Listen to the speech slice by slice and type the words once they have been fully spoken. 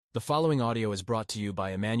The following audio is brought to you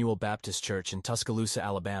by Emmanuel Baptist Church in Tuscaloosa,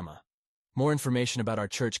 Alabama. More information about our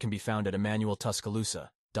church can be found at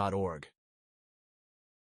emmanueltuscaloosa.org.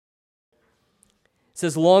 It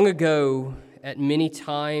says, long ago, at many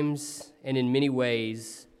times and in many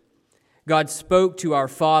ways, God spoke to our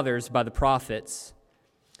fathers by the prophets.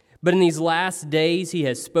 But in these last days he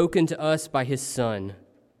has spoken to us by his Son,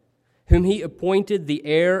 whom he appointed the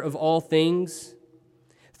heir of all things,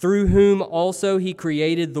 through whom also he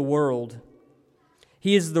created the world.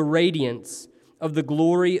 He is the radiance of the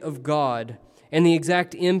glory of God and the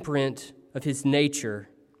exact imprint of his nature,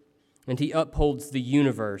 and he upholds the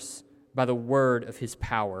universe by the word of his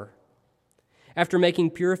power. After making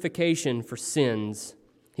purification for sins,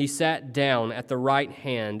 he sat down at the right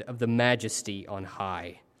hand of the Majesty on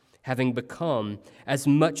high, having become as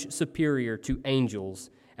much superior to angels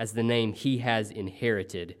as the name he has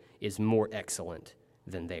inherited is more excellent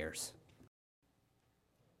than theirs.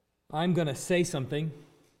 I'm going to say something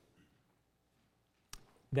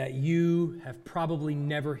that you have probably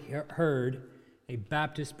never heard a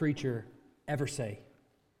Baptist preacher ever say.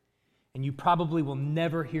 And you probably will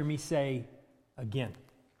never hear me say again.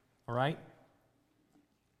 All right?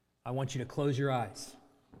 I want you to close your eyes.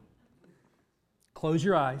 Close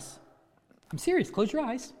your eyes. I'm serious. Close your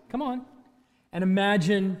eyes. Come on. And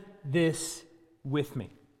imagine this with me.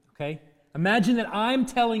 Okay? Imagine that I'm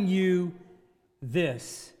telling you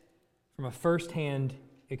this from a first-hand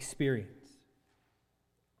experience.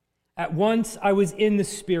 At once I was in the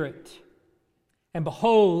Spirit, and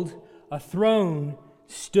behold, a throne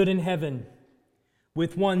stood in heaven,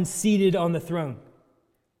 with one seated on the throne.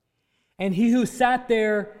 And he who sat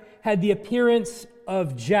there had the appearance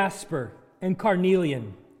of jasper and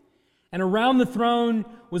carnelian, and around the throne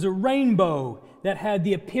was a rainbow that had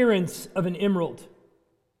the appearance of an emerald.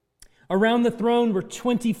 Around the throne were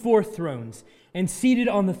 24 thrones, and seated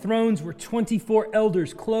on the thrones were 24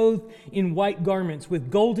 elders clothed in white garments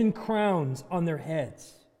with golden crowns on their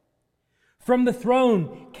heads. From the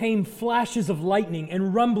throne came flashes of lightning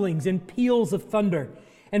and rumblings and peals of thunder.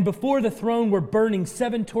 And before the throne were burning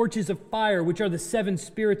 7 torches of fire, which are the 7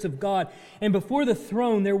 spirits of God. And before the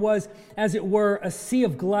throne there was, as it were, a sea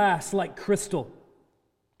of glass like crystal.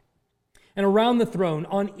 And around the throne,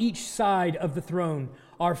 on each side of the throne,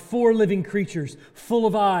 are 4 living creatures, full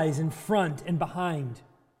of eyes in front and behind.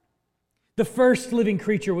 The first living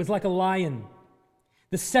creature was like a lion,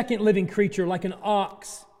 the second living creature like an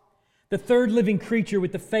ox, the third living creature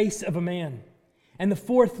with the face of a man, and the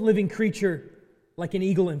fourth living creature like an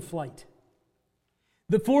eagle in flight.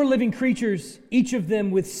 The 4 living creatures, each of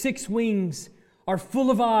them with 6 wings, are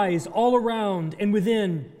full of eyes all around and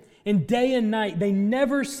within. And day and night they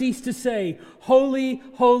never cease to say, Holy,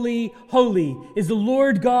 holy, holy is the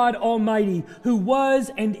Lord God Almighty, who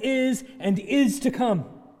was and is to come.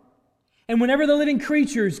 And whenever the living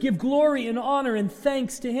creatures give glory and honor and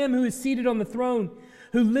thanks to him who is seated on the throne,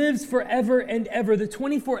 who lives forever and ever, the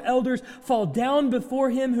 24 elders fall down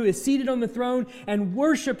before him who is seated on the throne and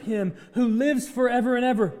worship him who lives forever and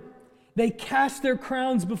ever. They cast their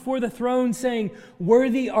crowns before the throne, saying,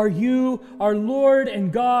 Worthy are you, our Lord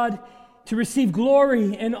and God, to receive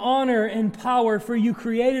glory and honor and power, for you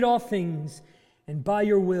created all things, and by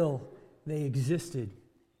your will they existed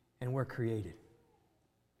and were created.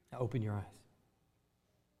 Now open your eyes.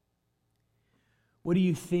 What do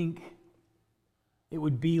you think it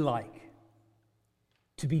would be like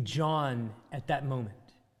to be John at that moment?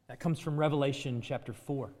 That comes from Revelation chapter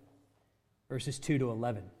 4, verses 2 to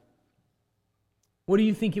 11. What do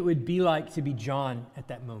you think it would be like to be John at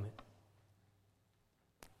that moment?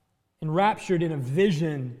 Enraptured in a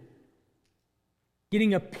vision,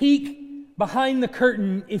 getting a peek behind the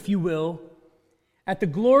curtain, if you will, at the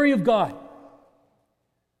glory of God.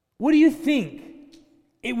 What do you think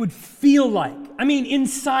it would feel like? I mean,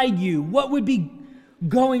 inside you, what would be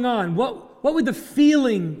going on? What would the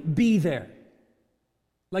feeling be there?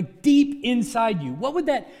 Like deep inside you, what would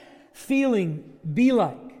that feeling be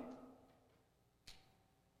like?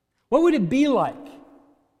 What would it be like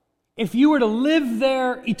if you were to live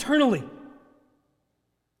there eternally?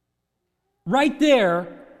 Right there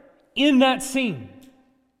in that scene,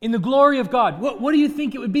 in the glory of God. What do you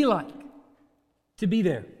think it would be like to be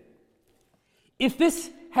there? If this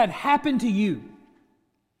had happened to you,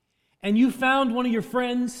 and you found one of your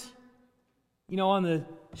friends, on the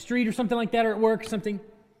street or something like that, or at work or something,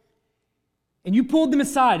 and you pulled them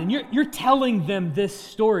aside, and you're telling them this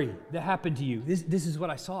story that happened to you. This is what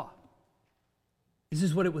I saw. This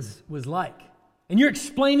is what it was like. And you're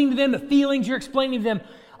explaining to them the feelings, you're explaining to them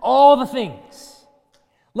all the things.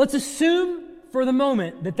 Let's assume for the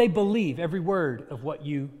moment that they believe every word of what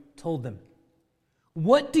you told them.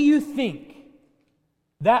 what do you think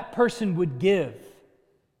that person would give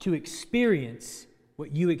to experience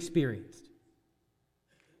what you experienced?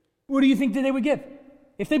 What do you think that they would give?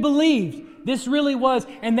 If they believed this really was,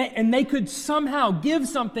 and they could somehow give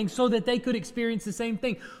something so that they could experience the same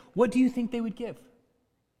thing, what do you think they would give?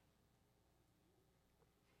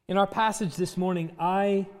 In our passage this morning,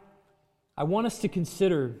 I want us to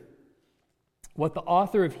consider what the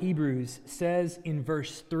author of Hebrews says in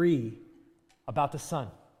verse 3 about the Son.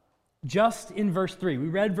 Just in verse 3. We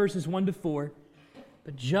read verses 1 to 4,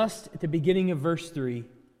 but just at the beginning of verse 3,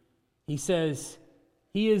 he says,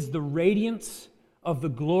 He is the radiance of the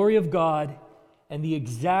glory of God and the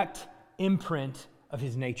exact imprint of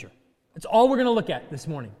His nature. That's all we're going to look at this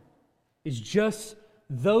morning, is just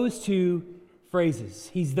those two phrases.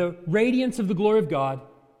 He's the radiance of the glory of God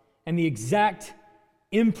and the exact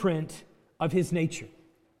imprint of His nature.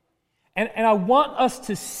 And I want us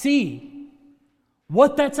to see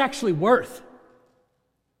what that's actually worth.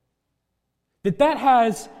 That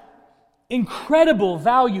has incredible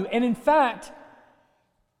value. And in fact,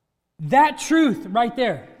 that truth right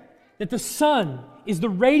there, that the Son is the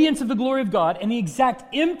radiance of the glory of God and the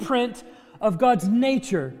exact imprint of God's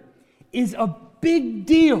nature, is a big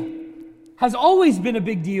deal. Has always been a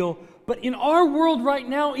big deal, but in our world right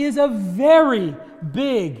now is a very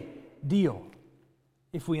big deal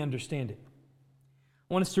if we understand it.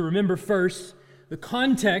 I want us to remember first the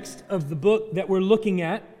context of the book that we're looking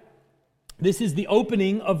at. This is the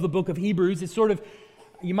opening of the book of Hebrews. It's sort of,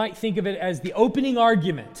 you might think of it as the opening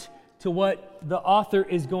argument to what the author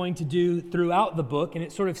is going to do throughout the book, and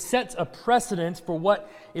it sort of sets a precedent for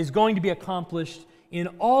what is going to be accomplished in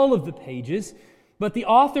all of the pages. But the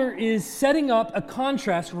author is setting up a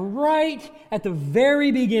contrast right at the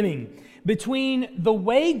very beginning between the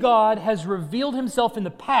way God has revealed Himself in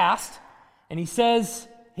the past, and He says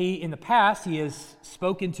in the past He has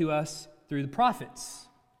spoken to us through the prophets,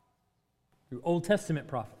 through Old Testament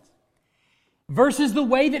prophets, versus the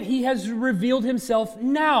way that He has revealed Himself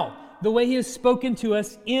now, the way He has spoken to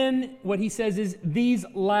us in what He says is these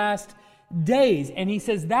last days. And He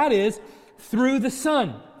says that is through the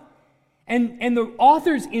Son. And the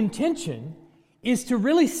author's intention is to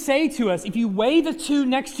really say to us, if you weigh the two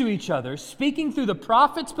next to each other, speaking through the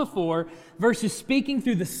prophets before versus speaking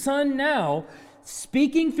through the Son now,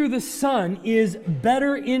 speaking through the Son is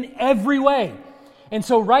better in every way. And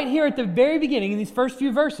so right here at the very beginning, in these first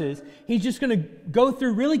few verses, he's just going to go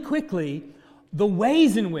through really quickly the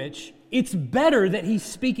ways in which it's better that He's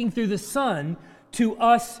speaking through the Son to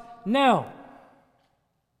us now.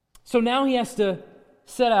 So now he has to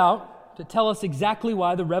set out to tell us exactly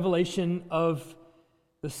why the revelation of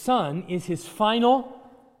the Son is His final,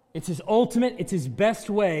 it's His ultimate, it's His best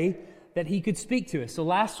way that He could speak to us. So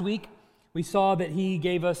last week, we saw that He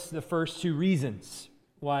gave us the first two reasons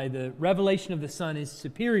why the revelation of the Son is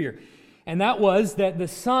superior. And that was that the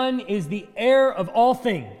Son is the heir of all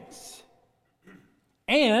things,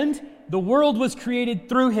 and the world was created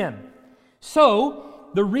through Him. So,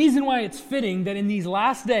 the reason why it's fitting that in these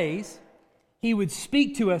last days, He would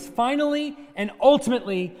speak to us finally and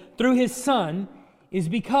ultimately through His Son is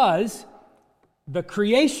because the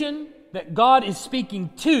creation that God is speaking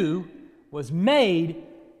to was made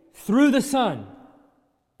through the Son,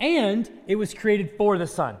 and it was created for the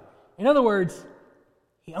Son. In other words,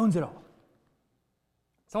 He owns it all.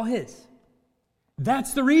 It's all His.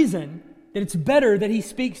 That's the reason that it's better that He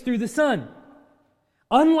speaks through the Son.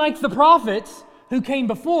 Unlike the prophets who came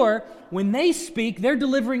before, when they speak, they're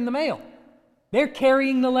delivering the mail. They're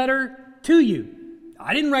carrying the letter to you.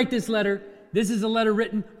 I didn't write this letter. This is a letter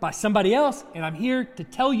written by somebody else, and I'm here to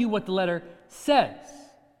tell you what the letter says.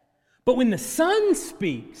 But when the Son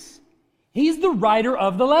speaks, He's the writer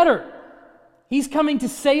of the letter. He's coming to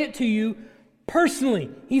say it to you personally.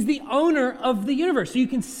 He's the owner of the universe. So you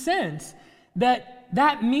can sense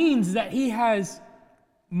that means that He has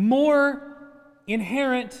more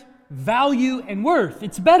inherent value and worth.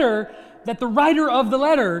 It's better that the writer of the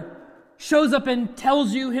letter shows up and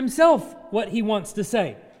tells you himself what he wants to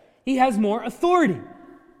say. He has more authority.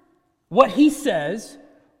 What he says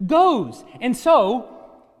goes. And so,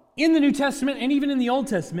 in the New Testament and even in the Old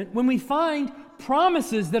Testament, when we find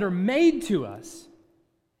promises that are made to us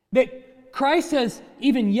that Christ has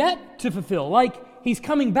even yet to fulfill, like He's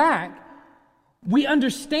coming back, we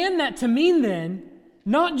understand that to mean then,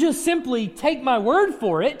 not just simply take my word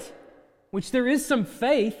for it, which there is some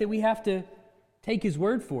faith that we have to take His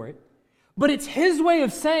word for it, but it's His way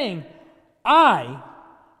of saying, I,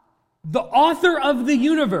 the author of the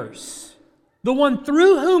universe, the one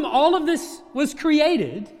through whom all of this was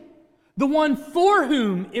created, the one for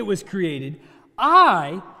whom it was created,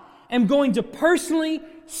 I am going to personally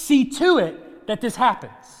see to it that this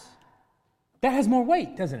happens. That has more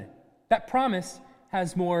weight, doesn't it? That promise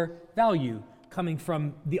has more value coming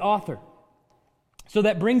from the author. So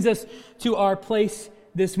that brings us to our place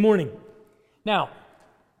this morning. Now,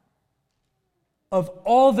 of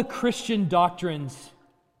all the Christian doctrines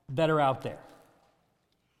that are out there,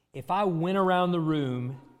 if I went around the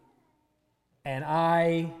room and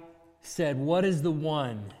I said, what is the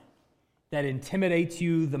one that intimidates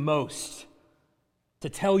you the most to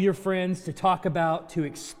tell your friends, to talk about, to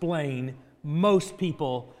explain, most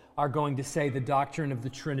people are going to say the doctrine of the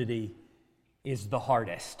Trinity is the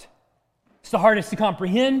hardest. It's the hardest to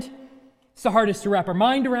comprehend. It's the hardest to wrap our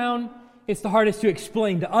mind around. It's the hardest to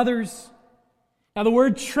explain to others. Now, the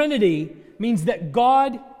word Trinity means that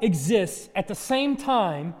God exists at the same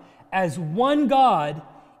time as one God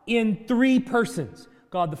in three persons.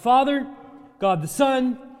 God the Father, God the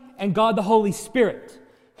Son, and God the Holy Spirit.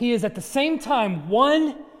 He is at the same time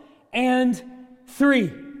one and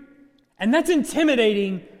three. And that's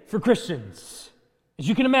intimidating for Christians, as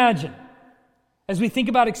you can imagine. As we think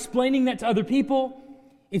about explaining that to other people,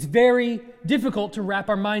 it's very difficult to wrap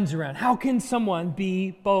our minds around. How can someone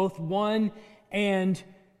be both one and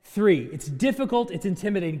three? It's difficult, it's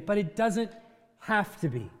intimidating, but it doesn't have to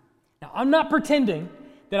be. Now, I'm not pretending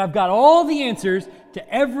that I've got all the answers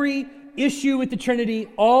to every issue with the Trinity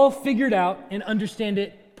all figured out and understand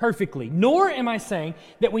it perfectly. Nor am I saying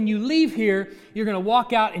that when you leave here, you're going to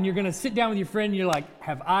walk out and you're going to sit down with your friend and you're like,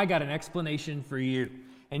 have I got an explanation for you?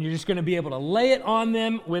 And you're just going to be able to lay it on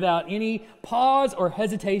them without any pause or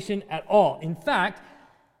hesitation at all. In fact,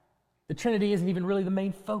 the Trinity isn't even really the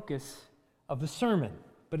main focus of the sermon,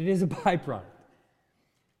 but it is a byproduct.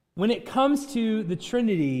 When it comes to the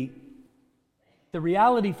Trinity, the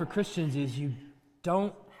reality for Christians is you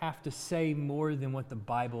don't have to say more than what the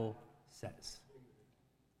Bible says.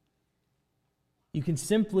 You can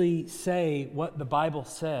simply say what the Bible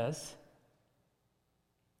says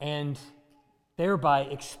and thereby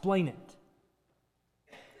explain it.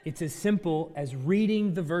 It's as simple as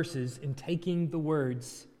reading the verses and taking the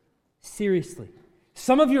words seriously.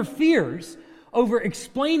 Some of your fears over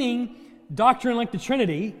explaining doctrine like the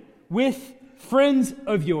Trinity with friends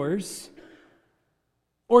of yours,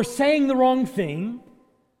 or saying the wrong thing,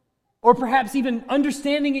 or perhaps even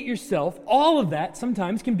understanding it yourself, all of that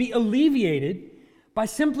sometimes can be alleviated by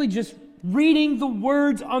simply just reading the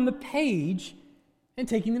words on the page and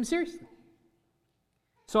taking them seriously.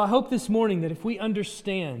 So I hope this morning that if we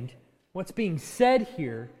understand what's being said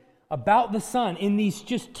here about the Son in these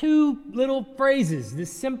just two little phrases,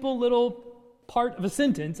 this simple little part of a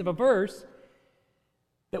sentence, of a verse,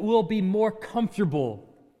 that we'll be more comfortable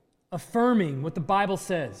affirming what the Bible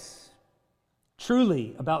says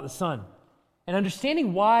truly about the Son and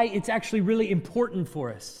understanding why it's actually really important for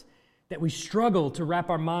us that we struggle to wrap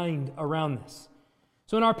our mind around this.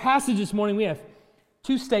 So in our passage this morning, we have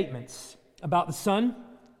two statements about the Son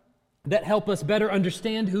that help us better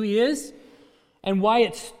understand who He is and why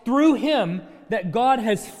it's through Him that God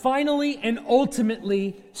has finally and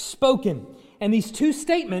ultimately spoken. And these two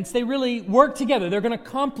statements, they really work together. They're going to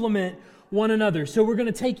complement one another. So we're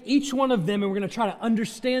going to take each one of them and we're going to try to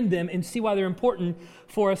understand them and see why they're important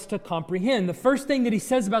for us to comprehend. The first thing that He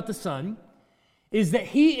says about the Son is that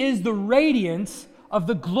He is the radiance of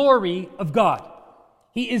the glory of God.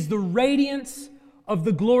 He is the radiance of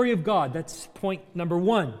the glory of God. That's point number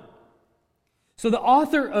one. So the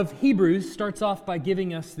author of Hebrews starts off by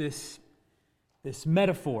giving us this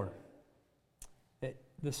metaphor that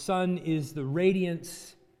the Son is the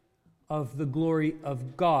radiance of the glory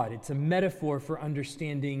of God. It's a metaphor for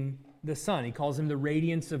understanding the Son. He calls Him the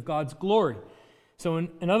radiance of God's glory. So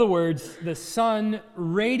in other words, the Son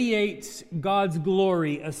radiates God's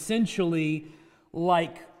glory essentially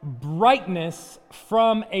like brightness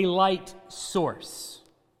from a light source.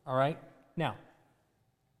 All right? Now,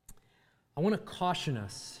 I want to caution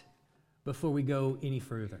us before we go any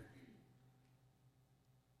further.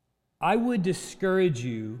 I would discourage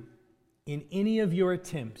you in any of your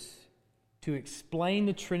attempts to explain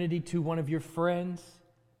the Trinity to one of your friends,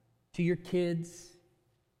 to your kids,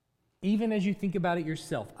 even as you think about it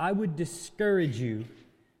yourself. I would discourage you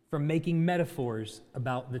from making metaphors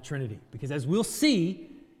about the Trinity. Because as we'll see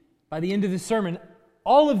by the end of the sermon,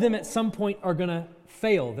 all of them at some point are going to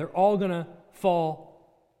fail. They're all going to fall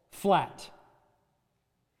flat.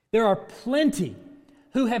 There are plenty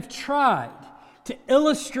who have tried to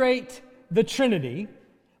illustrate the Trinity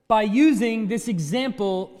by using this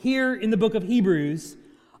example here in the book of Hebrews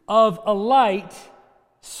of a light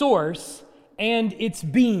source and its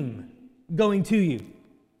beam going to you.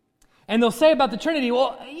 And they'll say about the Trinity,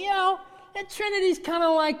 well, that Trinity's kind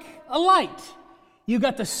of like a light. You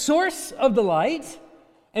got the source of the light,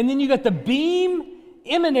 and then you got the beam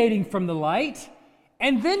emanating from the light,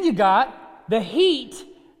 and then you got the heat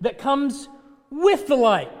that comes with the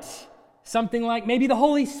light. Something like maybe the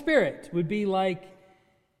Holy Spirit would be like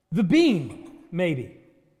the beam, maybe.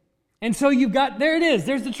 And so you've got, there it is,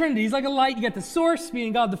 there's the Trinity. It's like a light. You got the source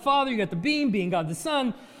being God the Father, you got the beam being God the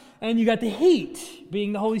Son, and you got the heat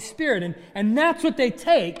being the Holy Spirit. And that's what they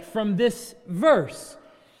take from this verse.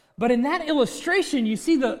 But in that illustration, you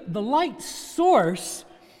see the light source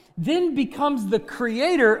then becomes the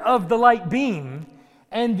creator of the light beam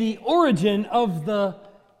and the origin of the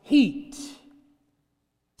heat.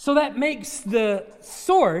 So that makes the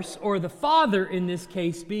source, or the Father in this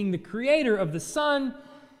case, being the creator of the Son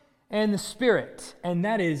and the Spirit. And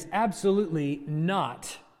that is absolutely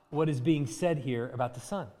not what is being said here about the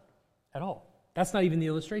Son at all. That's not even the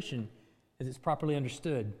illustration as it's properly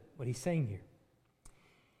understood, what he's saying here.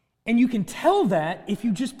 And you can tell that if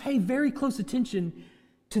you just pay very close attention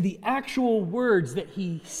to the actual words that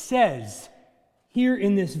he says here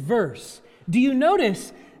in this verse. Do you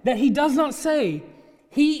notice that he does not say,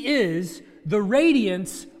 he is the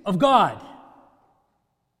radiance of God?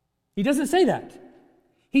 He doesn't say that.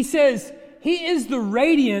 He says, he is the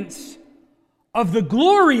radiance of the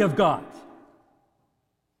glory of God.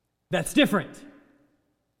 That's different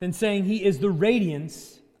than saying he is the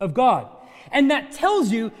radiance of God. And that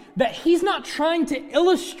tells you that he's not trying to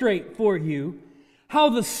illustrate for you how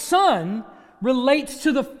the Son relates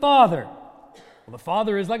to the Father. Well, the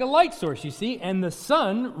Father is like a light source, you see, and the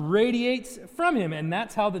Son radiates from him, and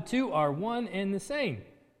that's how the two are one and the same.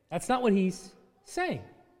 That's not what he's saying.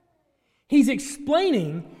 He's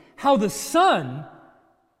explaining how the Son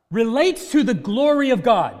relates to the glory of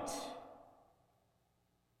God,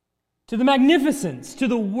 to the magnificence, to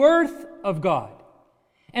the worth of God.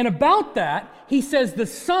 And about that, he says the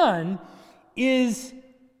Son is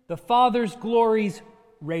the Father's glory's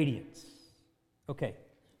radiance. Okay,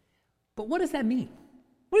 but what does that mean?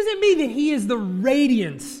 What does it mean that he is the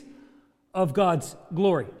radiance of God's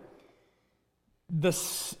glory? The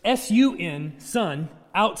S-U-N, sun,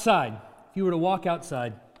 outside, if you were to walk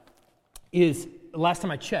outside, is, last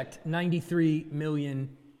time I checked, 93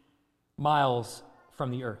 million miles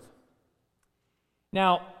from the earth.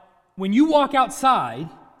 Now, when you walk outside,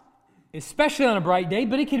 especially on a bright day,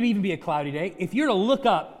 but it could even be a cloudy day, if you're to look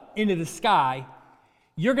up into the sky,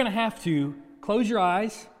 you're going to have to close your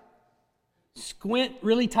eyes, squint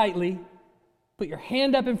really tightly, put your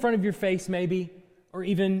hand up in front of your face maybe, or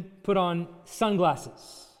even put on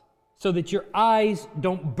sunglasses so that your eyes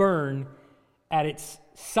don't burn at its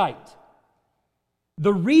sight.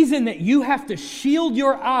 The reason that you have to shield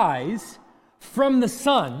your eyes from the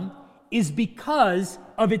sun is because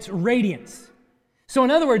of its radiance. So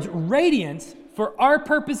in other words, radiance, for our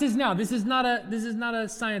purposes now, this is not a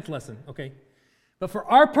science lesson, okay? But for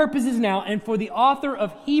our purposes now, and for the author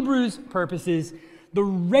of Hebrews' purposes, the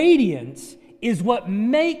radiance is what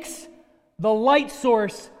makes the light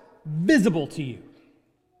source visible to you.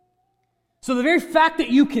 So the very fact that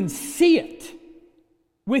you can see it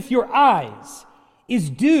with your eyes is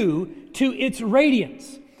due to its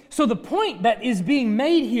radiance. So the point that is being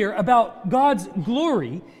made here about God's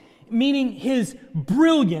glory, meaning his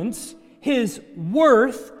brilliance, his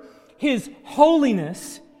worth, his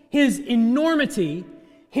holiness, his enormity,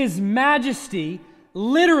 his majesty,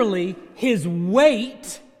 literally his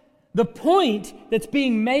weight, the point that's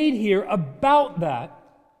being made here about that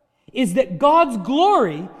is that God's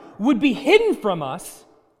glory would be hidden from us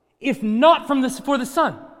if not for the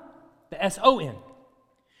Son, the S-O-N.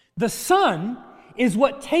 The Son is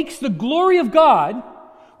what takes the glory of God,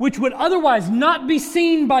 which would otherwise not be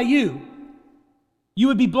seen by you. You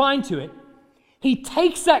would be blind to it. He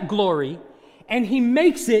takes that glory and he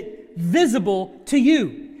makes it visible to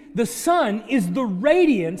you. The Son is the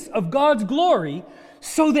radiance of God's glory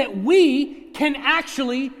so that we can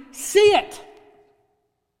actually see it.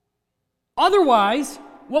 Otherwise,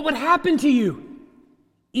 what would happen to you?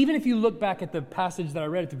 Even if you look back at the passage that I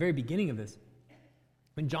read at the very beginning of this,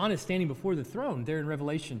 when John is standing before the throne there in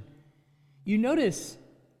Revelation, you notice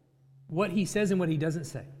what he says and what he doesn't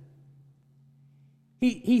say.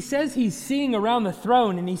 He says he's seeing around the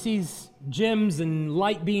throne and he sees gems and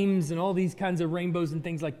light beams and all these kinds of rainbows and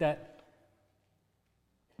things like that.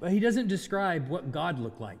 But he doesn't describe what God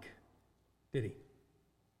looked like, did he?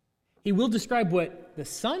 He will describe what the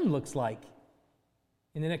Son looks like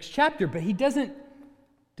in the next chapter, but he doesn't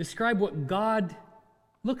describe what God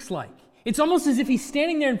looks like. It's almost as if he's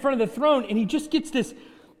standing there in front of the throne and he just gets this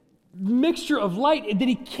mixture of light that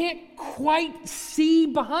he can't quite see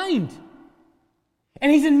behind.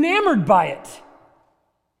 And he's enamored by it.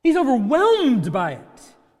 He's overwhelmed by it.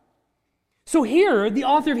 So here, the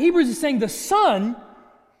author of Hebrews is saying the Son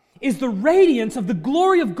is the radiance of the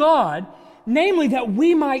glory of God, namely that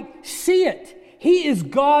we might see it. He is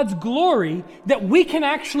God's glory that we can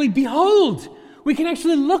actually behold. We can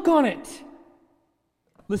actually look on it.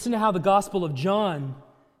 Listen to how the Gospel of John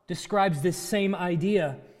describes this same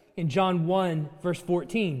idea in John 1, verse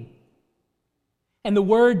 14. And the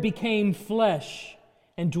Word became flesh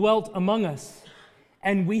and dwelt among us,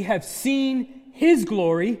 and we have seen His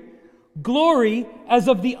glory, glory as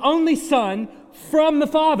of the only Son from the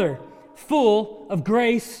Father, full of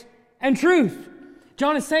grace and truth.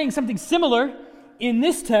 John is saying something similar in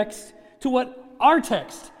this text to what our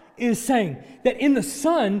text is saying, that in the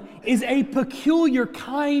Son is a peculiar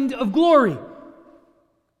kind of glory.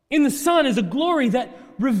 In the Son is a glory that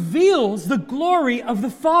reveals the glory of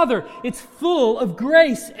the Father. It's full of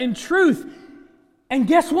grace and truth. And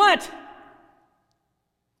guess what?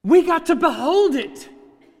 We got to behold it.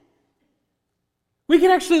 We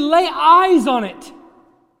can actually lay eyes on it.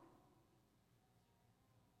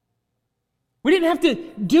 We didn't have to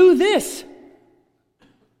do this.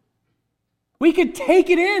 We could take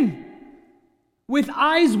it in with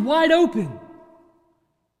eyes wide open.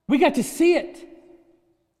 We got to see it.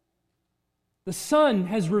 The Son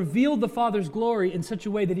has revealed the Father's glory in such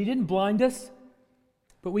a way that He didn't blind us,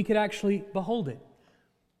 but we could actually behold it.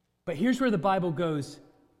 But here's where the Bible goes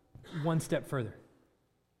one step further.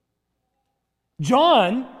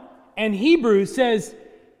 John and Hebrews says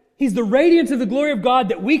He's the radiance of the glory of God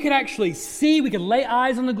that we could actually see. We could lay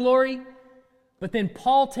eyes on the glory. But then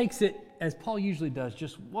Paul takes it, as Paul usually does,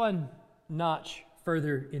 just one notch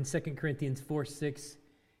further in 2 Corinthians 4:6.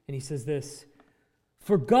 And he says this,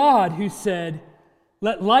 "For God, who said,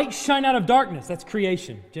 'Let light shine out of darkness,'" that's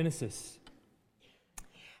creation, Genesis,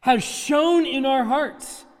 "has shone in our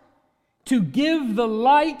hearts to give the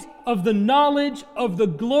light of the knowledge of the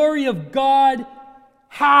glory of God."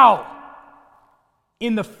 How?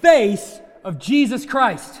 In the face of Jesus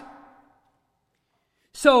Christ.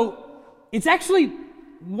 So it's actually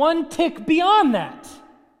one tick beyond that.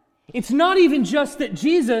 It's not even just that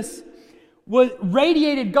Jesus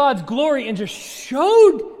radiated God's glory and just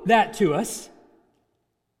showed that to us,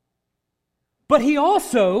 but He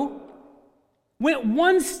also went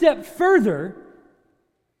one step further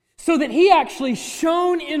so that He actually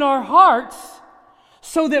shone in our hearts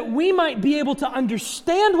so that we might be able to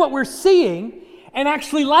understand what we're seeing and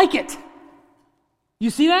actually like it. You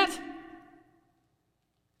see that?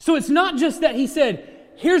 So it's not just that He said,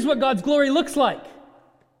 "Here's what God's glory looks like."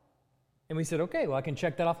 And we said, "Okay, well, I can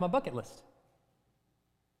check that off my bucket list."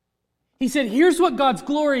 He said, "Here's what God's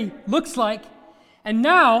glory looks like, and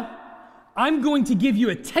now I'm going to give you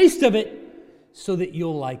a taste of it so that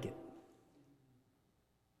you'll like it."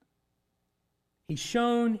 He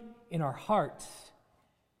shone in our hearts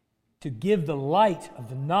to give the light of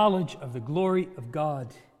the knowledge of the glory of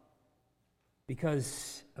God.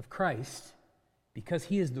 Because of Christ, because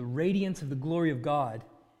He is the radiance of the glory of God,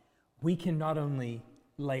 we can not only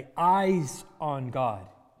lay eyes on God,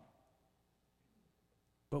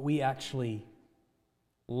 but we actually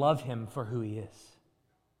love Him for who He is.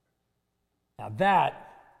 Now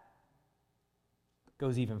that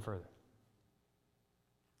goes even further.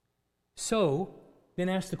 So, then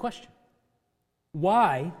ask the question,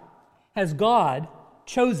 why has God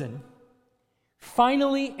chosen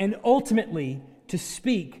finally and ultimately to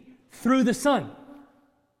speak through the Son?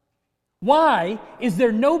 Why is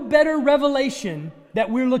there no better revelation that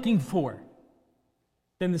we're looking for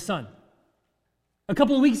than the Son? A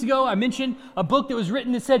couple of weeks ago, I mentioned a book that was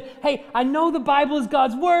written that said, "Hey, I know the Bible is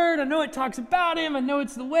God's Word. I know it talks about Him. I know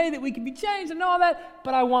it's the way that we can be changed and all that,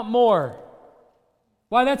 but I want more."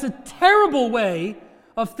 Why, that's a terrible way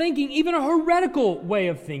of thinking, even a heretical way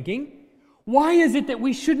of thinking. Why is it that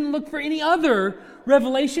we shouldn't look for any other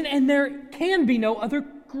revelation, and there can be no other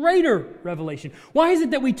greater revelation? Why is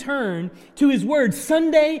it that we turn to His Word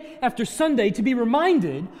Sunday after Sunday to be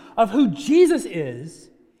reminded of who Jesus is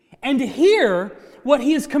and to hear what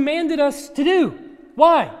He has commanded us to do?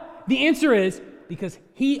 Why? The answer is because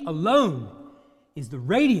He alone is the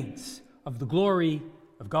radiance of the glory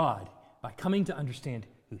of God. By coming to understand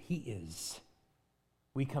who He is,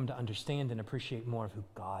 we come to understand and appreciate more of who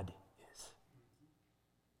God is.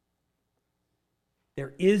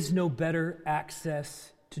 There is no better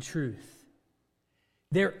access to truth.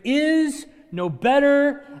 There is no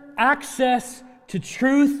better access to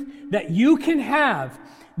truth that you can have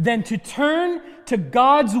than to turn to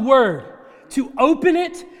God's Word, to open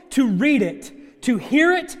it, to read it, to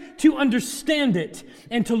hear it, to understand it,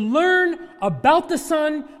 and to learn about the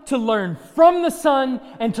Son, to learn from the Son,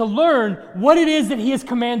 and to learn what it is that He has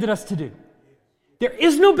commanded us to do. There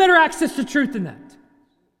is no better access to truth than that.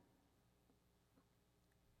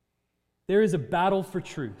 There is a battle for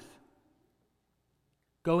truth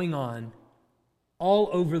going on all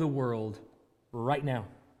over the world right now,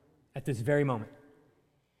 at this very moment.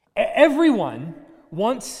 Everyone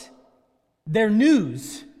wants their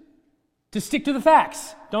news to stick to the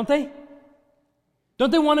facts, don't they?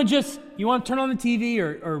 Don't they want to just, you want to turn on the TV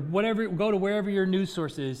or whatever, go to wherever your news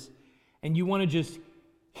source is, and you want to just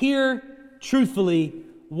hear truthfully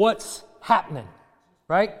what's happening,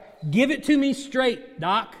 right? Give it to me straight,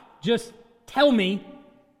 Doc. Just tell me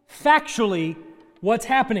factually what's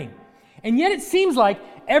happening. And yet it seems like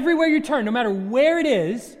everywhere you turn, no matter where it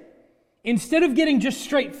is, instead of getting just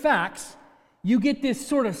straight facts, you get this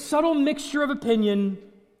sort of subtle mixture of opinion.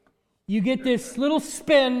 You get this little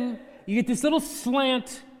spin. You get this little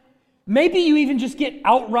slant. Maybe you even just get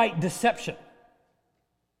outright deception.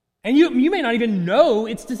 And you may not even know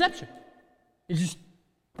it's deception. It's just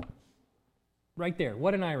right there.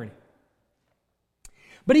 What an irony.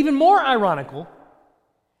 But even more ironical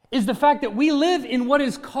is the fact that we live in what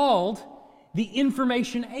is called the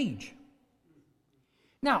information age.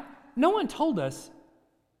 Now, no one told us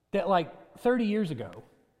that like 30 years ago,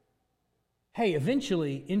 hey,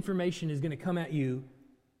 eventually information is going to come at you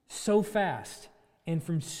so fast and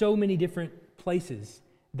from so many different places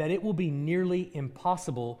that it will be nearly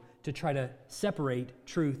impossible to try to separate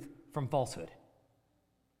truth from falsehood.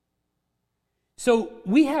 So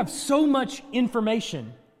we have so much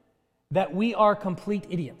information that we are complete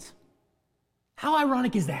idiots. How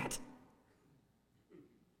ironic is that?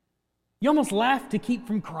 You almost laugh to keep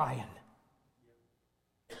from crying.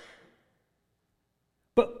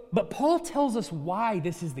 But Paul tells us why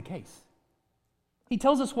this is the case. He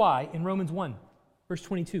tells us why in Romans 1, verse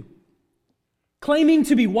 22. Claiming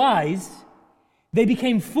to be wise, they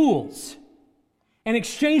became fools and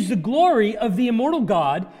exchanged the glory of the immortal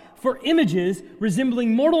God for images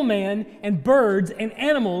resembling mortal man and birds and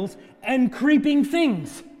animals and creeping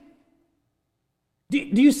things. Do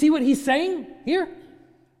you see what he's saying here?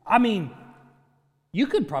 I mean, you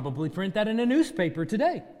could probably print that in a newspaper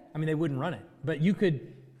today. I mean, they wouldn't run it, but you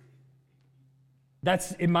could.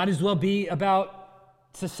 It might as well be about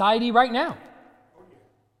society right now.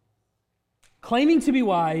 Claiming to be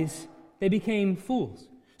wise, they became fools.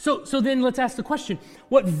 So then let's ask the question,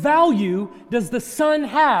 what value does the Son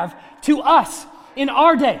have to us in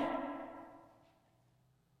our day?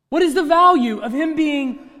 What is the value of Him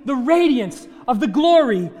being the radiance of the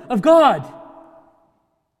glory of God?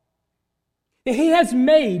 That He has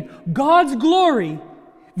made God's glory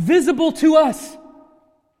visible to us.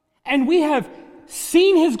 And we have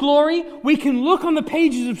seen His glory. We can look on the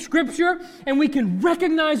pages of Scripture and we can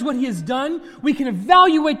recognize what He has done. We can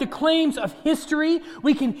evaluate the claims of history.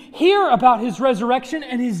 We can hear about His resurrection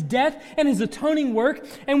and His death and His atoning work.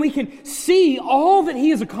 And we can see all that He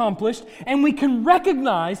has accomplished. And we can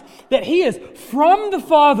recognize that He is from the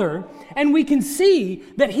Father. And we can see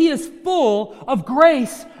that He is full of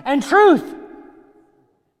grace and truth.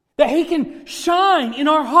 That He can shine in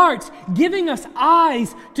our hearts, giving us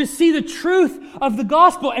eyes to see the truth of the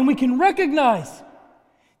gospel. And we can recognize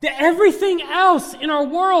that everything else in our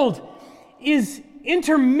world is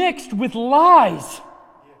intermixed with lies.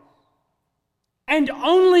 And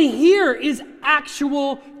only here is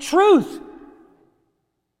actual truth.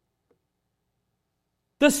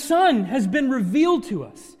 The Son has been revealed to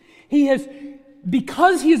us.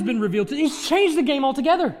 Because He has been revealed to us, He's changed the game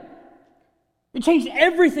altogether. It changed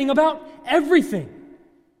everything about everything.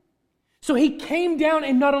 So He came down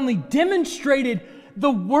and not only demonstrated the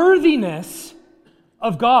worthiness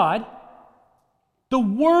of God, the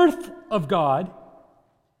worth of God,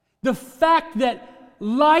 the fact that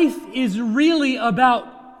life is really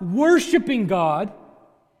about worshiping God.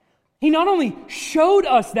 He not only showed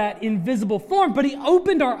us that in visible form, but He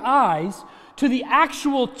opened our eyes to the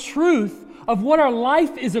actual truth of what our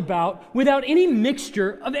life is about without any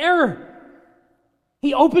mixture of error.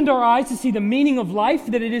 He opened our eyes to see the meaning of life,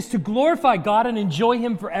 that it is to glorify God and enjoy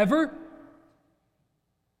Him forever.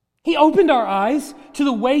 He opened our eyes to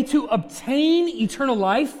the way to obtain eternal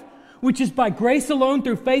life, which is by grace alone,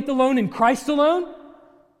 through faith alone, in Christ alone.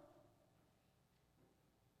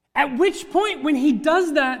 At which point, when He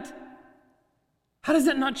does that, how does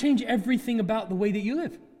that not change everything about the way that you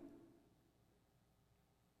live?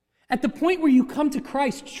 At the point where you come to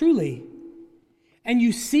Christ truly, and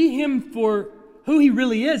you see Him for who He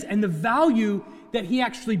really is and the value that He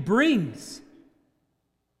actually brings.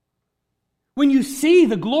 When you see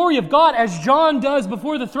the glory of God as John does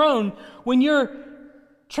before the throne, when you're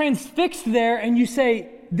transfixed there and you say,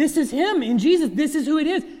 this is Him in Jesus, this is who it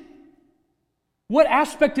is, what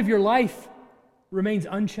aspect of your life remains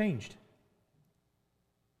unchanged?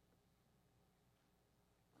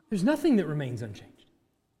 There's nothing that remains unchanged.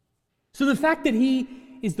 So the fact that He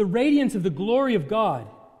is the radiance of the glory of God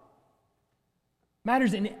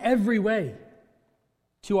matters in every way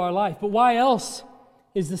to our life. But why else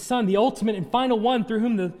is the Son the ultimate and final one through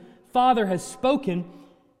whom the Father has spoken?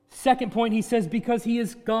 Second point, he says, because He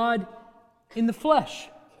is God in the flesh.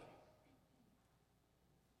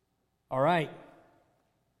 All right.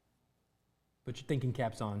 Put your thinking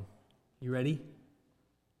caps on. You ready?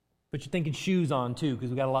 Put your thinking shoes on too,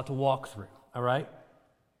 because we got a lot to walk through. All right?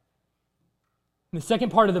 In the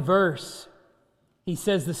second part of the verse, he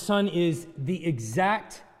says the Son is the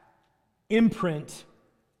exact imprint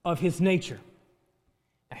of His nature.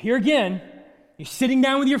 Now here again, you're sitting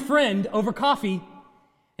down with your friend over coffee,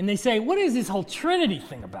 and they say, what is this whole Trinity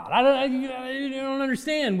thing about? I don't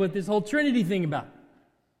understand what this whole Trinity thing about.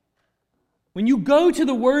 When you go to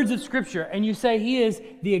the words of Scripture and you say He is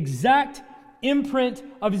the exact imprint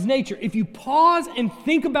of His nature, if you pause and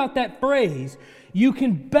think about that phrase, you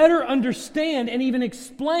can better understand and even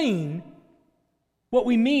explain what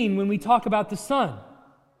we mean when we talk about the Son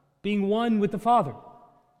being one with the Father.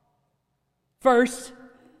 First,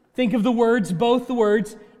 think of the words, both the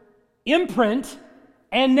words, imprint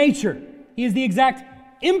and nature. He is the exact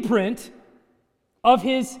imprint of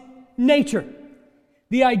His nature.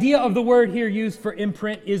 The idea of the word here used for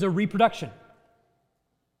imprint is a reproduction.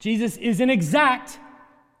 Jesus is an exact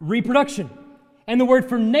reproduction. And the word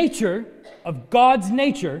for nature, of God's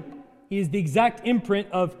nature, He is the exact imprint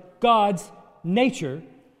of God's nature.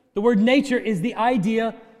 The word nature is the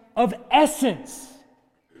idea of essence.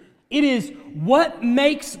 It is what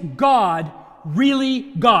makes God really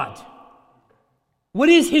God. What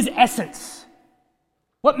is His essence?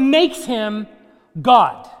 What makes Him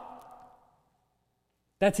God?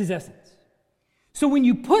 That's His essence. So when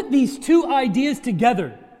you put these two ideas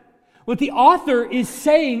together, what the author is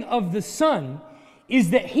saying of the Son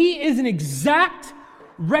is that He is an exact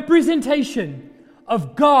representation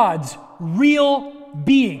of God's real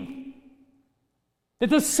being. That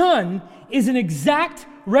the Son is an exact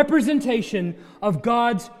representation of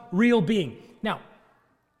God's real being. Now,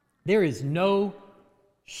 there is no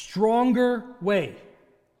stronger way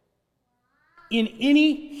in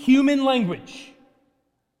any human language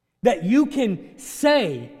that you can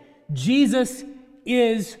say Jesus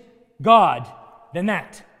is God than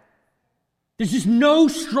that. There's just no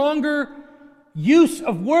stronger use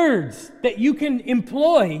of words that you can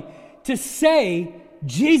employ to say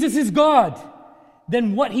Jesus is God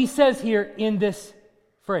than what he says here in this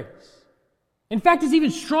phrase. In fact, it's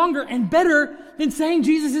even stronger and better than saying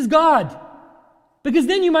Jesus is God, because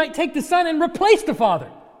then you might take the Son and replace the Father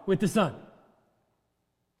with the Son.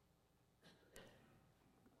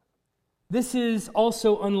 This is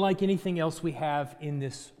also unlike anything else we have in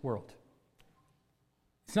this world.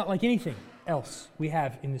 It's not like anything else we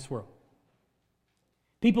have in this world.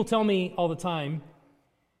 People tell me all the time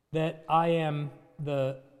that I am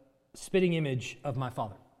the spitting image of my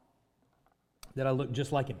Father, that I look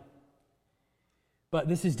just like Him. But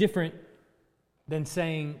this is different than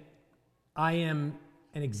saying I am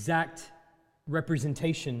an exact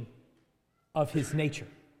representation of His nature,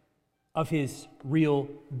 of His real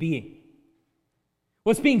being.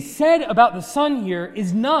 What's being said about the Son here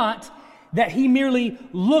is not that He merely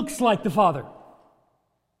looks like the Father.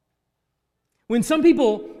 When some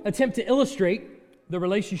people attempt to illustrate the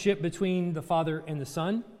relationship between the Father and the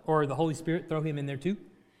Son, or the Holy Spirit, throw Him in there too,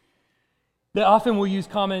 they often will use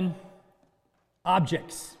common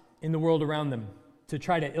objects in the world around them to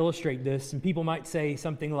try to illustrate this. And people might say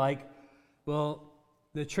something like, well,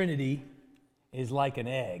 the Trinity is like an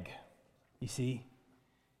egg. You see,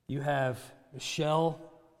 you have the shell,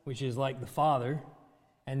 which is like the Father,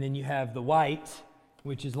 and then you have the white,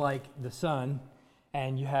 which is like the Son,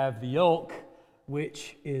 and you have the yolk,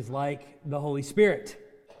 which is like the Holy Spirit.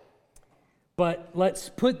 But let's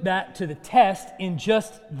put that to the test in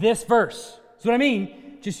just this verse. That's what I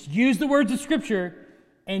mean. Just use the words of Scripture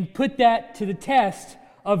and put that to the test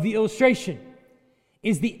of the illustration.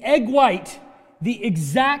 Is the egg white the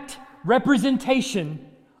exact representation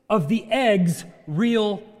of the egg's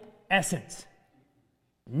real essence?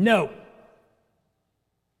 No.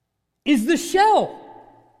 Is the shell?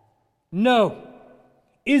 No.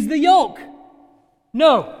 Is the yolk?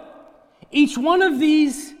 No. Each one of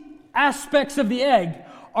these aspects of the egg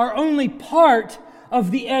are only part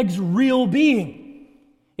of the egg's real being.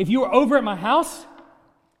 If you were over at my house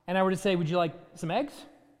and I were to say, would you like some eggs?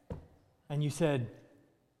 And you said,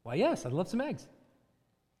 why, yes, I'd love some eggs.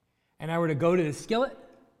 And I were to go to the skillet,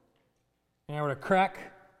 and I were to crack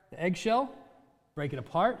the eggshell, break it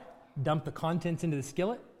apart, dump the contents into the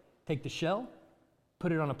skillet, take the shell,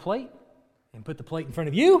 put it on a plate, and put the plate in front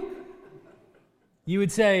of you, you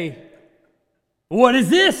would say, what is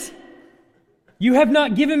this? You have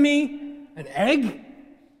not given me an egg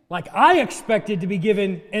like I expected to be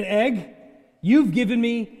given an egg. You've given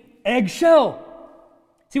me eggshell.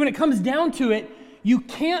 See, when it comes down to it, you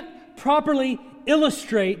can't properly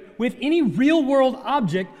illustrate with any real-world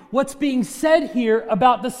object what's being said here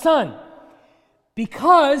about the Son,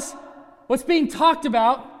 because what's being talked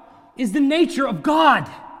about is the nature of God.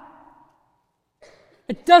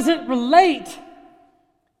 It doesn't relate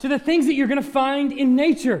to the things that you're going to find in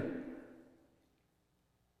nature.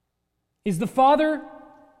 Is the Father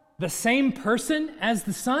the same person as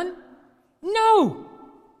the Son? No.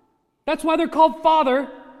 That's why they're called Father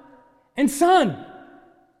and Son,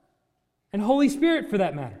 and Holy Spirit for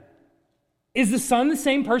that matter. Is the Son the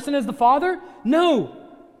same person as the Father? No.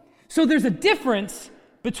 So there's a difference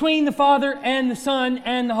between the Father and the Son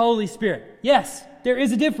and the Holy Spirit. Yes, there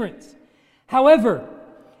is a difference. However,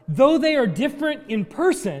 though they are different in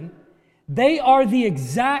person, they are the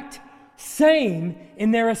exact same in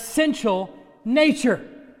their essential nature.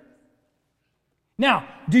 Now,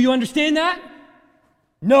 do you understand that?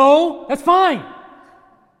 No, that's fine.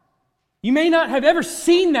 You may not have ever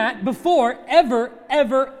seen that before, ever.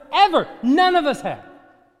 None of us have.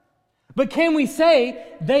 But can we say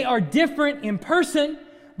they are different in person,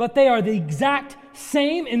 but they are the exact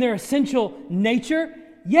same in their essential nature?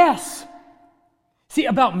 Yes. See,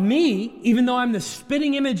 about me, even though I'm the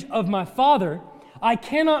spitting image of my Father, I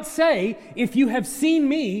cannot say, if you have seen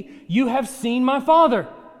me, you have seen my Father.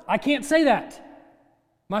 I can't say that.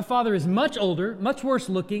 My Father is much older, much worse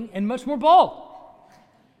looking, and much more bald.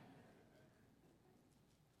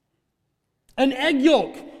 An egg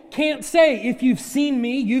yolk can't say, if you've seen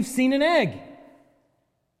me, you've seen an egg.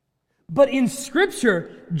 But in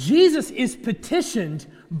Scripture, Jesus is petitioned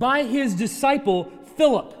by his disciple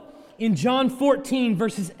Philip in John 14,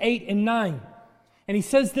 verses 8 and 9. And he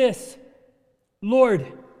says this, Lord,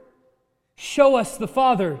 show us the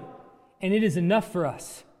Father, and it is enough for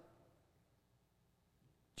us.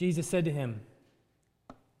 Jesus said to him,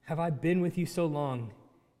 have I been with you so long,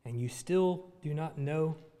 and you still do not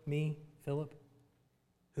know me, Philip?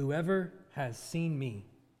 Whoever has seen me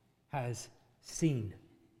has seen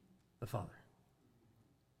the Father.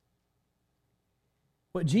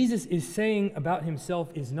 What Jesus is saying about himself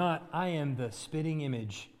is not, I am the spitting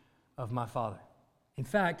image of my Father. In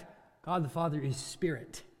fact, God the Father is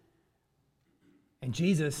spirit. And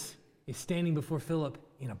Jesus is standing before Philip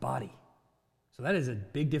in a body. So that is a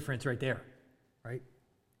big difference right there, right?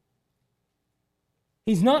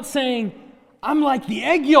 He's not saying, I'm like the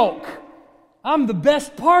egg yolk. I'm the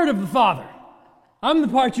best part of the Father. I'm the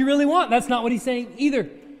part you really want. That's not what he's saying either.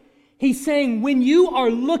 He's saying, when you are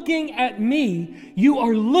looking at me, you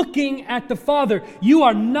are looking at the Father. You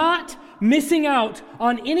are not missing out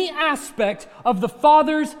on any aspect of the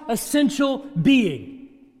Father's essential being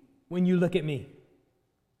when you look at me.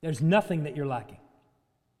 There's nothing that you're lacking.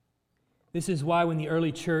 This is why when the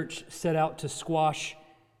early church set out to squash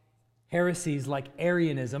heresies like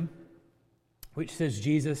Arianism, which says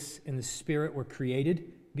Jesus and the Spirit were created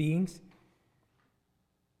beings,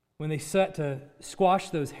 when they set to squash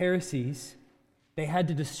those heresies, they had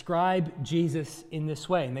to describe Jesus in this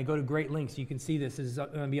way. And they go to great lengths. You can see this. This is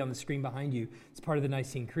going to be on the screen behind you. It's part of the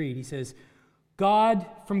Nicene Creed. He says, God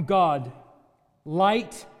from God,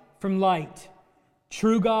 light from light,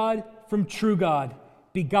 true God from true God,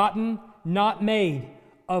 begotten, not made,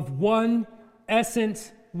 of one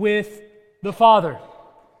essence with the Father.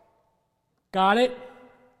 Got it?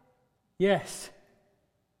 Yes.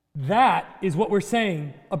 That is what we're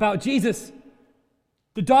saying about Jesus.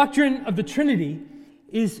 The doctrine of the Trinity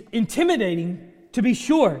is intimidating, to be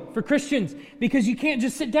sure, for Christians, because you can't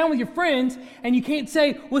just sit down with your friends and you can't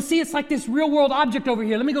say, well, see, it's like this real-world object over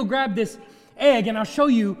here. Let me go grab this egg and I'll show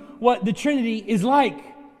you what the Trinity is like.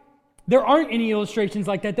 There aren't any illustrations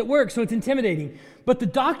like that work, so it's intimidating. But the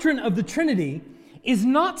doctrine of the Trinity is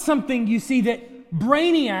not something you see that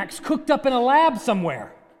brainiacs cooked up in a lab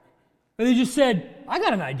somewhere. But they just said, I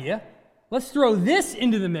got an idea. Let's throw this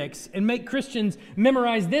into the mix and make Christians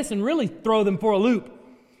memorize this and really throw them for a loop.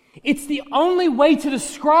 It's the only way to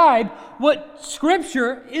describe what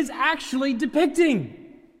Scripture is actually depicting.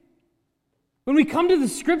 When we come to the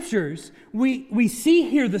Scriptures, we see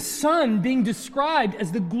here the Son being described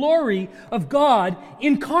as the glory of God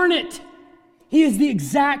incarnate. He is the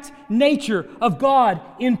exact nature of God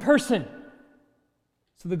in person.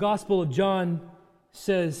 So the Gospel of John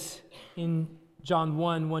says in John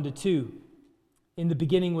 1, 1-2, in the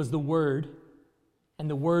beginning was the Word, and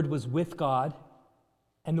the Word was with God,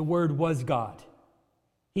 and the Word was God.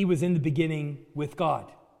 He was in the beginning with God.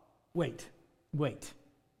 Wait.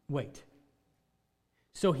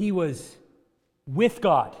 So he was with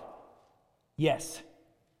God? Yes.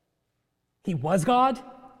 He was God?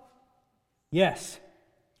 Yes.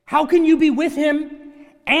 How can you be with him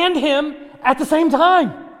and him at the same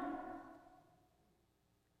time?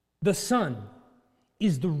 The Son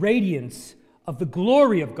is the radiance of the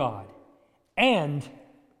glory of God and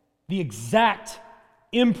the exact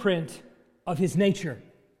imprint of his nature.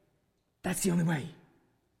 That's the only way.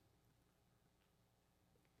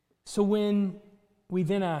 So when we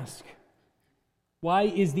then ask, why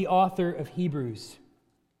is the author of Hebrews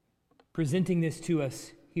presenting this to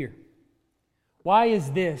us here? Why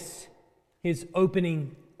is this his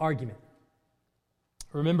opening argument?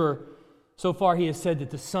 Remember, so far he has said that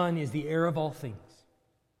the Son is the heir of all things,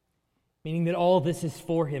 meaning that all this is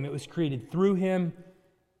for him. It was created through him,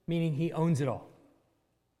 meaning he owns it all.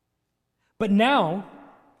 But now,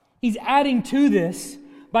 he's adding to this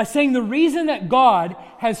by saying the reason that God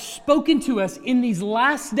has spoken to us in these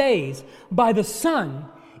last days by the Son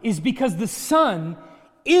is because the Son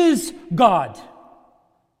is God.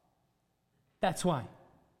 That's why.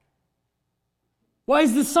 Why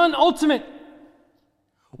is the Son ultimate?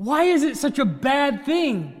 Why is it such a bad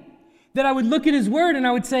thing that I would look at his word and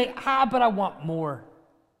I would say, but I want more?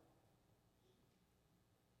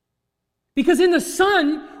 Because in the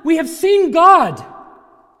Son, we have seen God.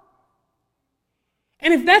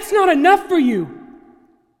 And if that's not enough for you,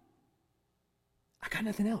 I got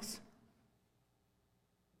nothing else.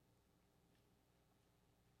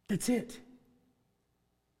 That's it.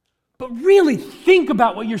 But really think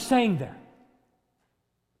about what you're saying there.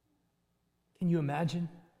 Can you imagine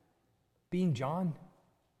being John,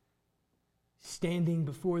 standing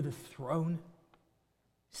before the throne,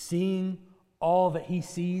 seeing all that he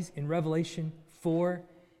sees in Revelation 4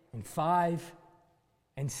 and 5,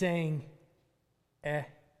 and saying, Can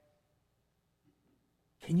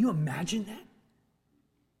you imagine that?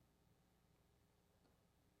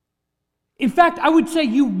 In fact, I would say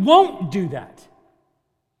you won't do that.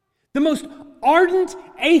 The most ardent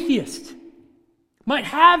atheist might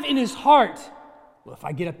have in his heart, well, if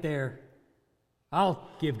I get up there, I'll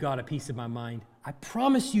give God a piece of my mind. I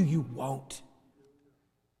promise you, you won't.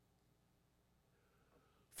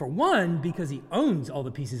 For one, because he owns all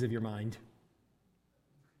the pieces of your mind.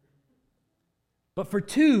 But for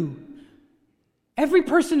two, every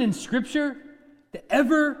person in Scripture that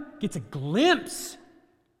ever gets a glimpse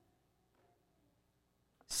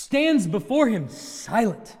stands before him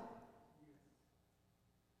silent.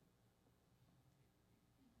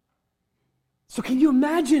 So can you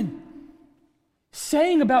imagine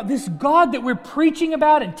saying about this God that we're preaching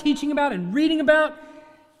about and teaching about and reading about?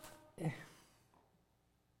 I've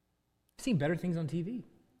seen better things on TV.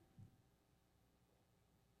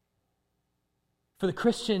 For the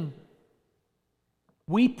Christian,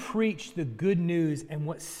 we preach the good news, and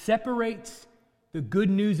what separates the good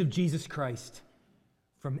news of Jesus Christ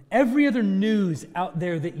from every other news out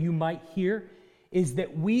there that you might hear is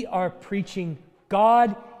that we are preaching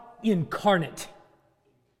God incarnate.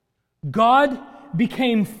 God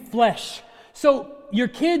became flesh. So your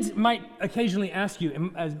kids might occasionally ask you,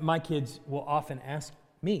 and as my kids will often ask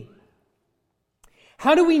me,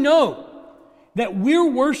 how do we know that we're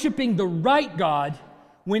worshiping the right God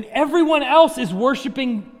when everyone else is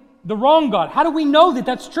worshiping the wrong God? How do we know that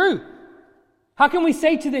that's true? How can we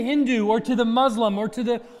say to the Hindu or to the Muslim or to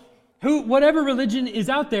the whatever religion is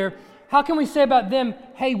out there, how can we say about them,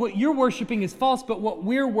 hey, what you're worshiping is false, but what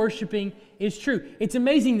we're worshiping is true? It's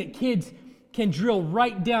amazing that kids can drill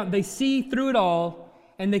right down. They see through it all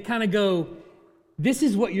and they kind of go, this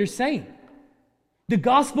is what you're saying. The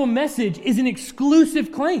gospel message is an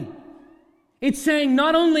exclusive claim. It's saying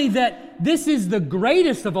not only that this is the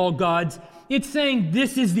greatest of all gods, it's saying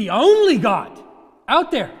this is the only God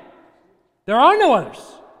out there. There are no others.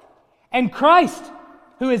 And Christ,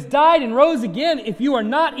 who has died and rose again, if you are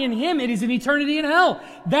not in him, it is an eternity in hell.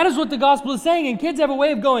 That is what the gospel is saying. And kids have a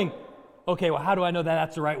way of going, okay, well, how do I know that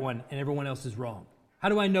that's the right one and everyone else is wrong? How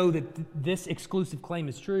do I know that this exclusive claim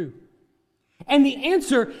is true? And the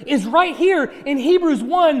answer is right here in Hebrews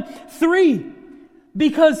 1:3.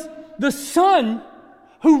 Because the Son,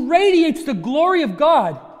 who radiates the glory of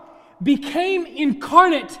God, became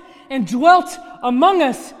incarnate and dwelt among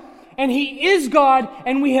us. and he is God,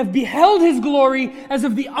 and we have beheld his glory as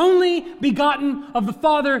of the only begotten of the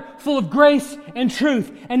Father, full of grace and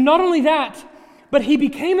truth. And not only that, but he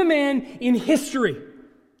became a man in history.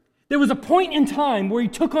 There was a point in time where he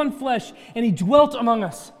took on flesh and he dwelt among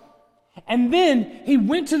us. And then he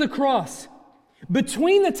went to the cross.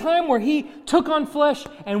 Between the time where he took on flesh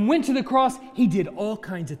and went to the cross, he did all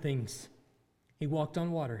kinds of things. He walked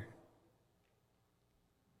on water.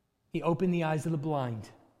 He opened the eyes of the blind.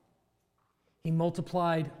 He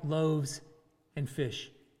multiplied loaves and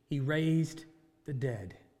fish. He raised the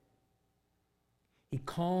dead. He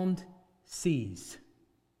calmed seas.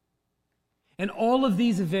 And all of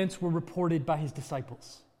these events were reported by his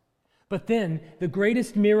disciples. But then, the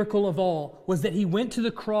greatest miracle of all was that he went to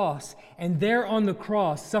the cross, and there on the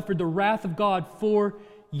cross suffered the wrath of God for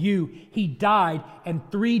you. He died, and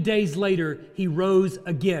 3 days later, he rose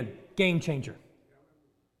again. Game changer.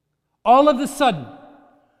 All of a sudden,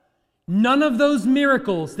 none of those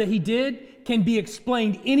miracles that he did can be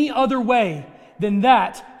explained any other way than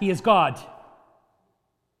that he is God.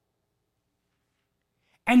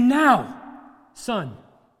 And now, son,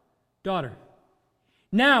 daughter,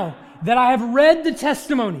 now that I have read the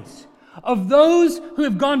testimonies of those who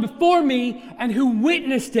have gone before me and who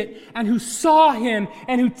witnessed it and who saw him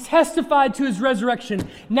and who testified to his resurrection,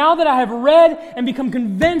 now that I have read and become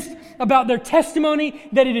convinced about their testimony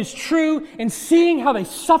that it is true, and seeing how they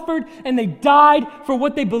suffered and they died for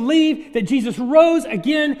what they believed, that Jesus rose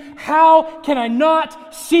again, how can I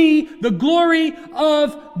not see the glory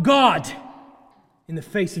of God in the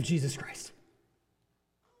face of Jesus Christ?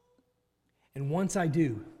 And once I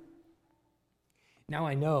do, now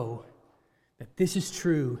I know that this is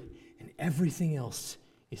true and everything else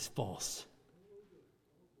is false.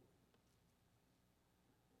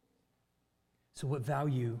 So what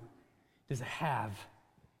value does it have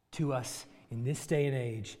to us in this day and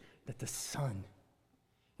age that the Son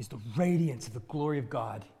is the radiance of the glory of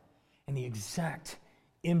God and the exact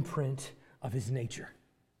imprint of his nature?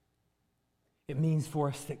 It means for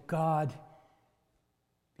us that God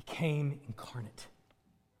became incarnate,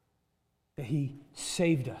 that he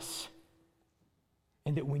saved us,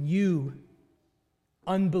 and that when you,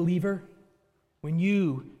 unbeliever, when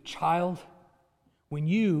you, child, when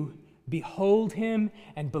you behold him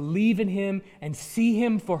and believe in him and see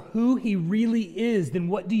him for who he really is, then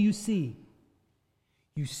what do you see?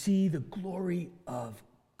 You see the glory of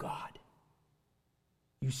God.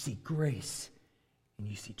 You see grace and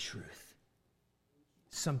you see truth.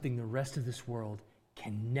 Something the rest of this world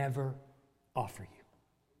can never offer you.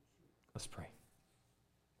 Let's pray.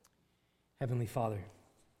 Heavenly Father,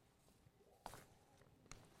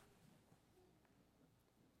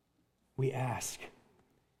 we ask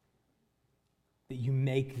that you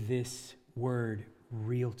make this word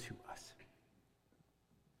real to us.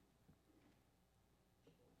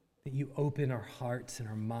 That you open our hearts and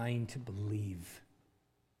our mind to believe.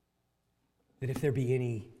 That if there be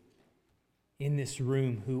any in this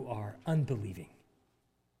room who are unbelieving,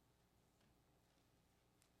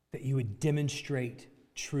 that you would demonstrate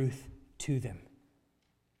truth to them,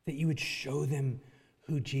 that you would show them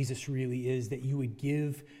who Jesus really is, that you would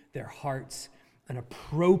give their hearts an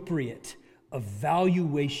appropriate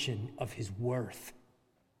evaluation of his worth,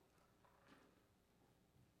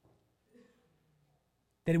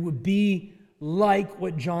 that it would be like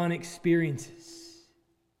what John experiences,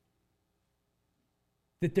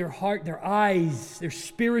 that their heart, their eyes, their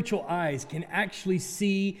spiritual eyes can actually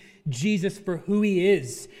see Jesus for who he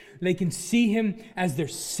is. They can see him as their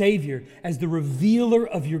Savior, as the revealer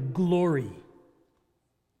of your glory,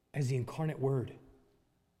 as the incarnate Word,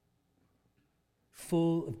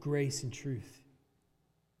 full of grace and truth,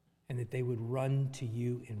 and that they would run to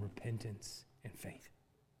you in repentance and faith.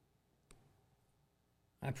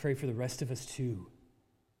 I pray for the rest of us too,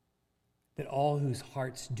 that all whose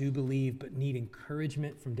hearts do believe but need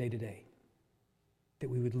encouragement from day to day,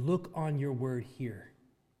 that we would look on your word here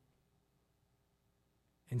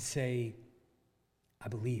and say, I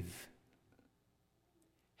believe.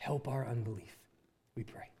 Help our unbelief, we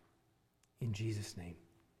pray. In Jesus' name,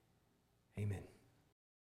 amen.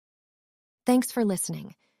 Thanks for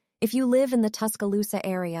listening. If you live in the Tuscaloosa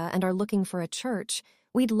area and are looking for a church,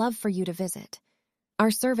 we'd love for you to visit. Our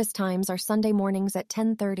service times are Sunday mornings at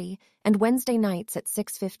 10:30 and Wednesday nights at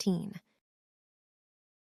 6:15.